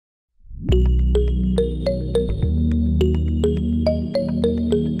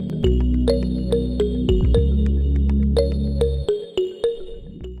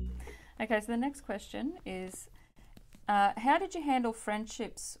Okay, so the next question is, how did you handle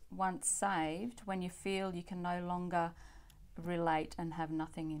friendships once saved when you feel you can no longer relate and have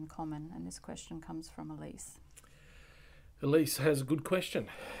nothing in common? And this question comes from Elise. Elise has a good question.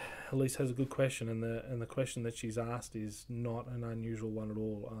 And the question that she's asked is not an unusual one at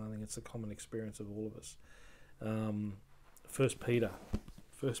all. I think it's a common experience of all of us. First Peter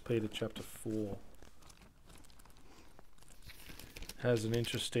chapter 4 has an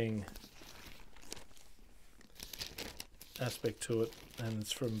interesting aspect to it, and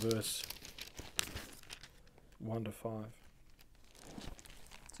it's from verse 1 to 5.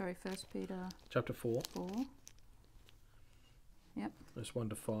 Sorry, First Peter Chapter 4. 4. Yep. Verse 1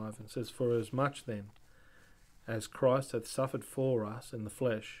 to 5. And it says, "For as much then as Christ hath suffered for us in the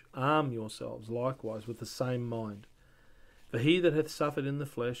flesh, arm yourselves likewise with the same mind. For he that hath suffered in the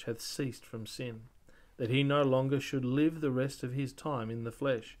flesh hath ceased from sin, that he no longer should live the rest of his time in the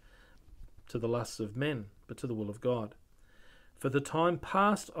flesh, to the lusts of men, but to the will of God. For the time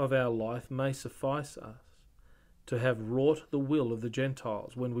past of our life may suffice us to have wrought the will of the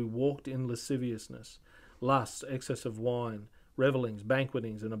Gentiles, when we walked in lasciviousness, lusts, excess of wine, revellings,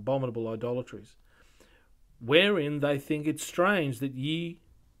 banquetings, and abominable idolatries, wherein they think it strange that ye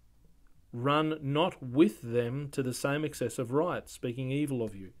run not with them to the same excess of rites, speaking evil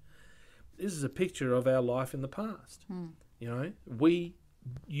of you." This is a picture of our life in the past. You know, we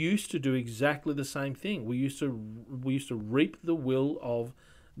used to do exactly the same thing. We used to reap the will of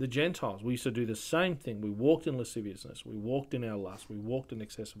the Gentiles. We used to do the same thing. We walked in lasciviousness. We walked in our lust. We walked in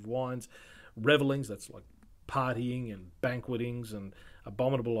excessive wines, revellings, that's like partying and banquetings and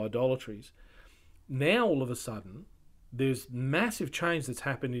abominable idolatries. Now, all of a sudden, there's massive change that's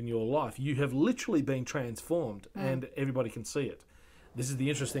happened in your life. You have literally been transformed, and everybody can see it. This is the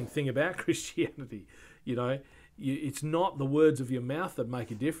interesting thing about Christianity. You know, it's not the words of your mouth that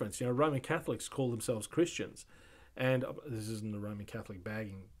make a difference. You know, Roman Catholics call themselves Christians, and this isn't a Roman Catholic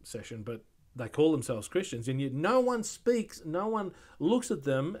bagging session, but they call themselves Christians, and yet no one speaks, no one looks at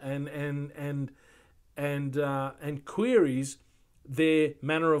them and queries their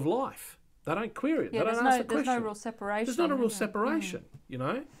manner of life. They don't query it. Yeah, they don't ask the question. There's no real separation. There's not a real separation, you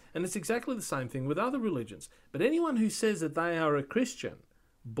know? And it's exactly the same thing with other religions. But anyone who says that they are a Christian,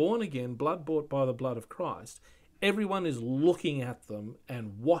 born again, blood bought by the blood of Christ, everyone is looking at them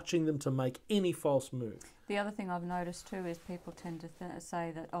and watching them to make any false move. The other thing I've noticed too is people tend to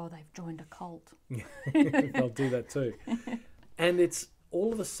say that, oh, they've joined a cult. They'll do that too. And it's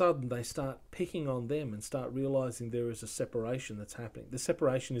all of a sudden they start picking on them and start realising there is a separation that's happening. The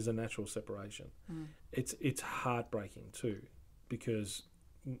separation is a natural separation. It's heartbreaking too, because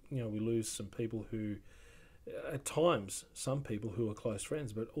we lose some people who, at times, some people who are close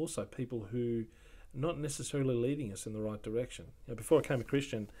friends, but also people who not necessarily leading us in the right direction. Before I became a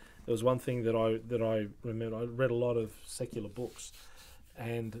Christian, there was one thing that I remember. I read a lot of secular books,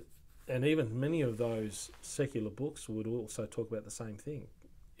 and even many of those secular books would also talk about the same thing.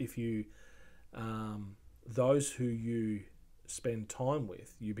 If you, those who you spend time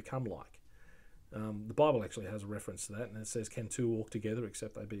with, you become like. The Bible actually has a reference to that, and it says, "Can two walk together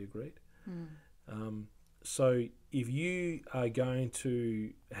except they be agreed?" So if you are going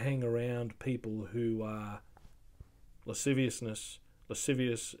to hang around people who are lascivious,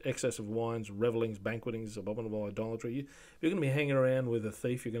 excess of wines, revellings, banquetings, abominable idolatry, if you're going to be hanging around with a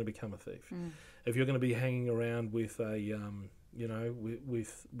thief, you're going to become a thief. If you're going to be hanging around with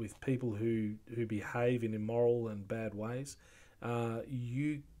with people who behave in immoral and bad ways,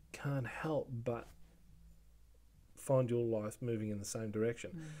 you can't help but find your life moving in the same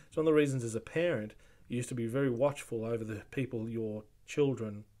direction. It's one of the reasons as a parent you used to be very watchful over the people your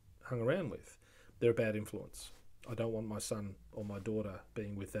children hung around with. They're a bad influence. I don't want my son or my daughter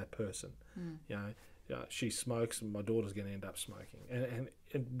being with that person. She smokes and my daughter's going to end up smoking. And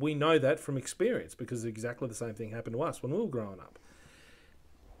we know that from experience, because exactly the same thing happened to us when we were growing up.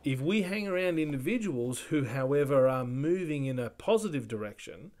 If we hang around individuals who, however, are moving in a positive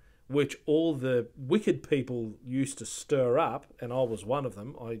direction, which all the wicked people used to stir up, and I was one of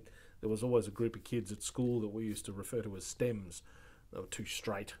them. There was always a group of kids at school that we used to refer to as stems. They were too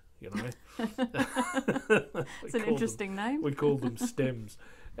straight, It's an interesting name. We called them stems,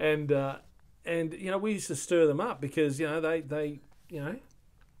 and we used to stir them up because they were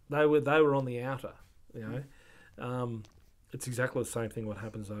on the outer. It's exactly the same thing. What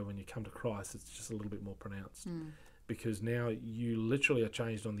happens though when you come to Christ? It's just a little bit more pronounced. Because now you literally are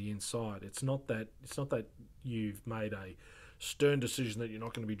changed on the inside. It's not that you've made a stern decision that you're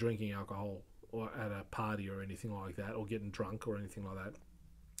not going to be drinking alcohol or at a party or anything like that, or getting drunk or anything like that,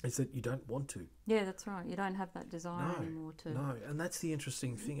 is that you don't want to. Yeah, that's right. You don't have that desire anymore to. No, and that's the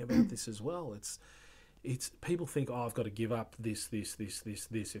interesting thing about this as well. It's people think, oh, I've got to give up this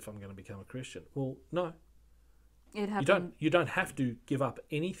if I'm going to become a Christian. Well, no, you don't have to give up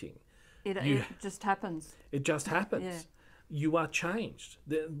anything. It just happens. It just happens. Yeah. You are changed.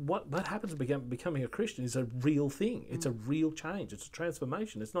 What happens becoming a Christian is a real thing. It's a real change. It's a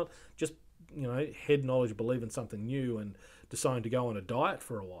transformation. It's not just head knowledge, believing something new and deciding to go on a diet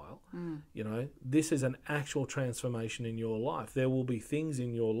for a while. This is an actual transformation in your life. There will be things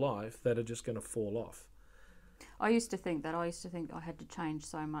in your life that are just going to fall off. I used to think that. I used to think I had to change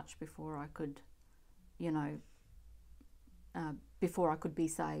so much before I could, before I could be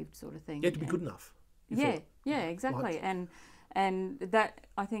saved, sort of thing. You have to be good enough. Yeah, exactly. And that,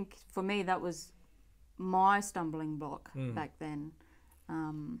 I think for me, that was my stumbling block back then.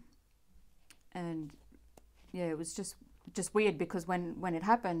 And yeah, it was just weird because when it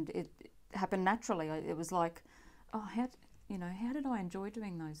happened happened naturally. It was like, oh, how did I enjoy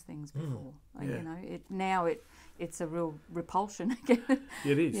doing those things before? It's a real repulsion again.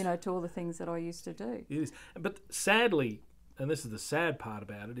 It is. To all the things that I used to do. It is. But sadly, and this is the sad part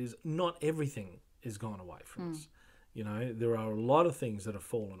about it, is not everything is gone away from us. There are a lot of things that have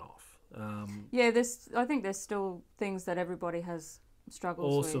fallen off. I think there's still things that everybody has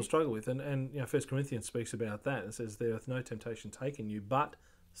struggles still struggle with. And 1 Corinthians speaks about that. It says, there hath no temptation taken you, but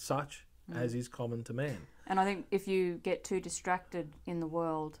such as is common to man. And I think if you get too distracted in the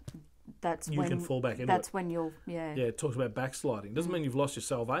world, you can fall back into it. That's when you'll, Yeah, it talks about backsliding. It doesn't mean you've lost your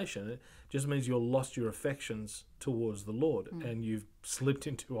salvation. It just means you've lost your affections towards the Lord and you've slipped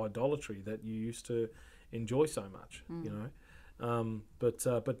into idolatry that you used to enjoy so much,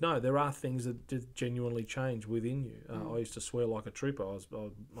 But no, there are things that did genuinely change within you. I used to swear like a trooper. I was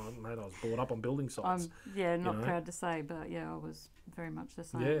brought up on building sites. Not proud to say, but I was very much the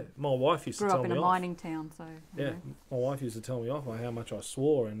same. Yeah, my wife used to tell me off. Grew up in a mining town, so... my wife used to tell me off by how much I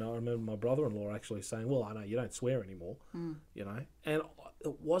swore, and I remember my brother-in-law actually saying, well, I know you don't swear anymore, and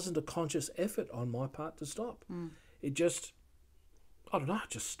it wasn't a conscious effort on my part to stop. It just... I don't know, it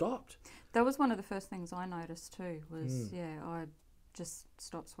just stopped. That was one of the first things I noticed too, was, I just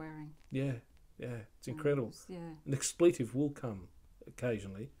stopped swearing. Yeah, it's incredible. Yeah. An expletive will come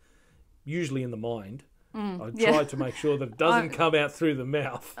occasionally, usually in the mind. I try to make sure that it doesn't come out through the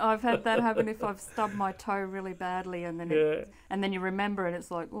mouth. I've had that happen if I've stubbed my toe really badly and then and then you remember and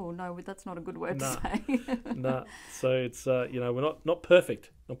it's like, oh no, that's not a good word to say. No. So it's, we're not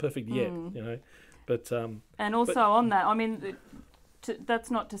perfect yet, but... and also on that, I mean... that's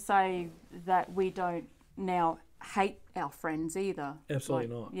not to say that we don't now hate our friends either.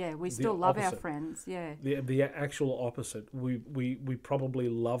 Absolutely not. Yeah, we still love our friends. Yeah. The actual opposite. We probably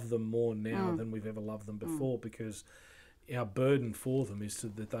love them more now than we've ever loved them before because our burden for them is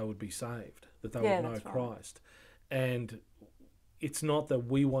that they would be saved, that they would know Christ. Right. And it's not that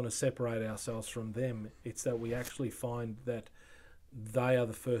we want to separate ourselves from them. It's that we actually find that they are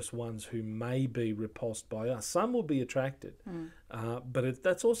the first ones who may be repulsed by us. Some will be attracted, but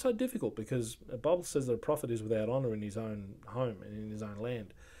that's also difficult because the Bible says that a prophet is without honour in his own home and in his own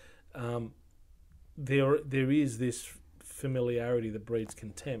land. There is this familiarity that breeds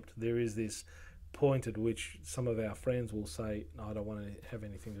contempt. There is this point at which some of our friends will say, no, I don't want to have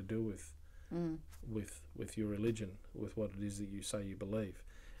anything to do with your religion, with what it is that you say you believe.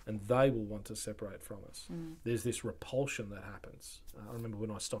 And they will want to separate from us. There's this repulsion that happens. I remember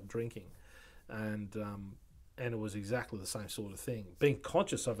when I stopped drinking, and it was exactly the same sort of thing. Being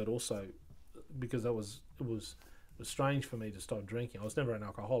conscious of it also, because it was strange for me to stop drinking. I was never an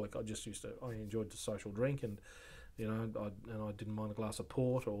alcoholic. I enjoyed the social drink, and I didn't mind a glass of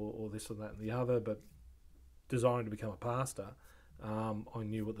port or this or that and the other. But desiring to become a pastor, I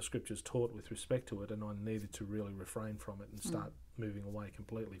knew what the scriptures taught with respect to it, and I needed to really refrain from it and start moving away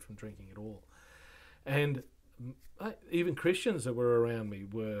completely from drinking at all. And even Christians that were around me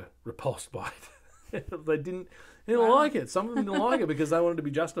were repulsed by it. They didn't like it. Some of them didn't like it because they wanted to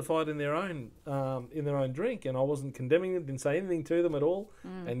be justified in their own drink, and I wasn't condemning them, didn't say anything to them at all.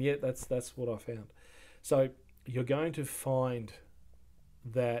 And yet that's what I found. So you're going to find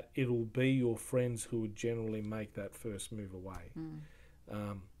that it'll be your friends who would generally make that first move away.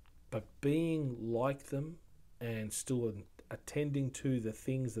 But being like them and still attending to the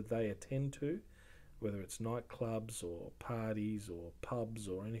things that they attend to, whether it's nightclubs or parties or pubs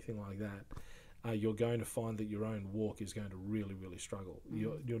or anything like that, you're going to find that your own walk is going to really, really struggle.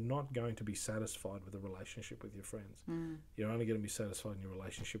 You're not going to be satisfied with a relationship with your friends. You're only going to be satisfied in your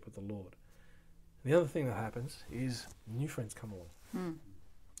relationship with the Lord. And the other thing that happens is new friends come along.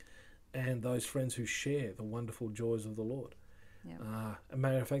 and those friends who share the wonderful joys of the Lord. Yeah. A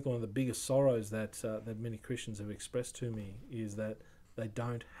matter of fact, one of the biggest sorrows that that many Christians have expressed to me is that they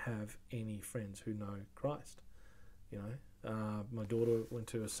don't have any friends who know Christ. You know, my daughter went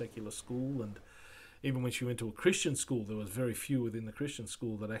to a secular school, and even when she went to a Christian school, there was very few within the Christian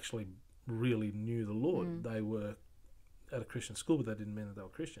school that actually really knew the Lord. They were at a Christian school, but that didn't mean that they were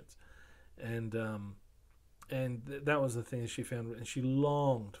Christians. And that was the thing that she found, and she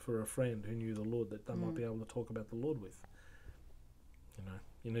longed for a friend who knew the Lord, that they might be able to talk about the Lord with. You know,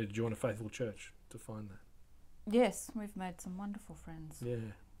 you need to join a faithful church to find that. Yes, we've made some wonderful friends. Yeah,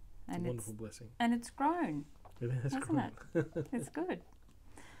 it's And a wonderful blessing. And it's grown, It has hasn't grown. it? It's good.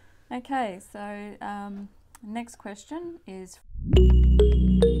 Okay, so next question is...